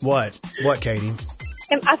 What? What, Katie?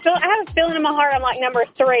 I have a feeling in my heart I'm like number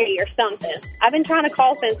 3 or something. I've been trying to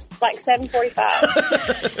call since like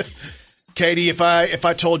 7:45. Katie, if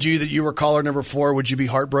I told you that you were caller number 4, would you be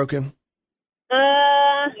heartbroken?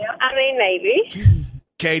 I mean, maybe.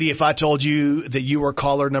 Katie, if I told you that you were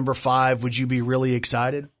caller number 5, would you be really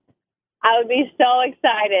excited? I would be so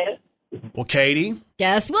excited. Well, Katie,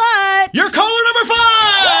 guess what? You're caller number 5!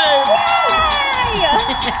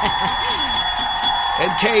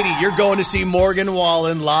 And Katie, you're going to see Morgan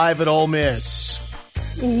Wallen live at Ole Miss.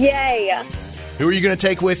 Yay. Who are you going to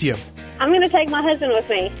take with you? I'm going to take my husband with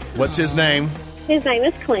me. What's his name? His name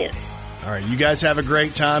is Clint. All right, you guys have a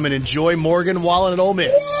great time and enjoy Morgan Wallen at Ole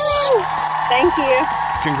Miss. Woo! Thank you.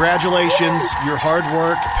 Congratulations. Your hard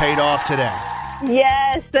work paid off today.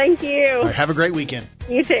 Yes, thank you. All right, have a great weekend.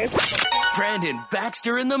 You too. Brandon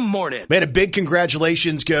Baxter in the morning. Man, a big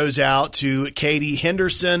congratulations goes out to Katie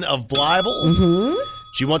Henderson of Blytheville.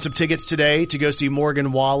 She won some tickets today to go see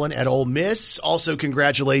Morgan Wallen at Ole Miss. Also,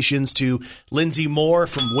 congratulations to Lindsay Moore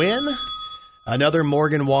from Wynn. Another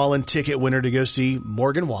Morgan Wallen ticket winner to go see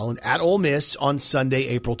Morgan Wallen at Ole Miss on Sunday,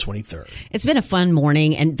 April 23rd. It's been a fun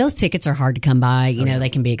morning, and those tickets are hard to come by. You know, they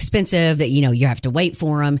can be expensive, that, you know, you have to wait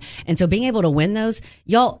for them. And so being able to win those,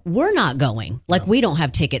 y'all, we're not going. Like, we don't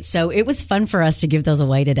have tickets. So it was fun for us to give those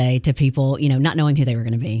away today to people, you know, not knowing who they were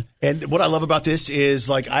going to be. And what I love about this is,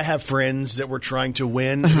 like, I have friends that were trying to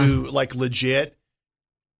win who, like, legit,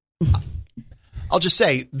 I'll just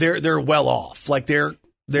say, they're well off. Like, they're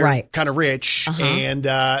kind of rich and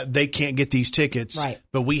they can't get these tickets,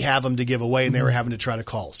 but we have them to give away, and they were having to try to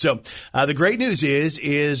call. So the great news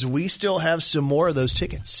is we still have some more of those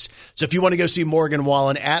tickets. So if you want to go see Morgan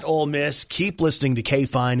Wallen at Ole Miss, keep listening to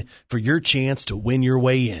K-Fine for your chance to win your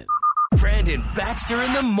way in. Brandon Baxter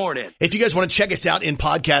in the morning. If you guys want to check us out in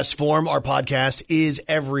podcast form, our podcast is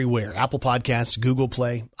everywhere. Apple Podcasts, Google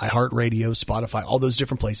Play, iHeartRadio, Spotify, all those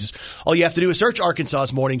different places. All you have to do is search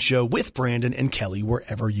Arkansas's Morning Show with Brandon and Kelly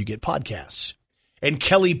wherever you get podcasts. And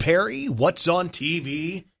Kelly Perry, what's on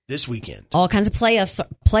TV this weekend? All kinds of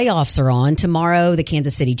playoffs are on. Tomorrow, the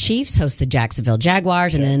Kansas City Chiefs host the Jacksonville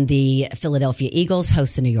Jaguars, and then the Philadelphia Eagles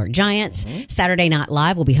host the New York Giants. Saturday Night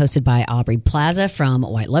Live will be hosted by Aubrey Plaza from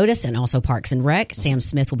White Lotus and also Parks and Rec. Sam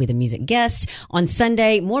Smith will be the music guest. On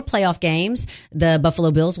Sunday, more playoff games. The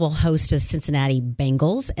Buffalo Bills will host the Cincinnati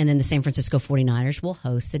Bengals, and then the San Francisco 49ers will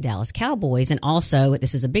host the Dallas Cowboys. And also,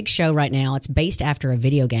 this is a big show right now. It's based after a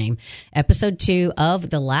video game, episode 2 of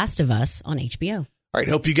The Last of Us on HBO. All right,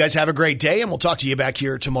 hope you guys have a great day, and we'll talk to you back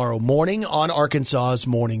here tomorrow morning on Arkansas's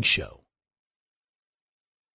Morning Show.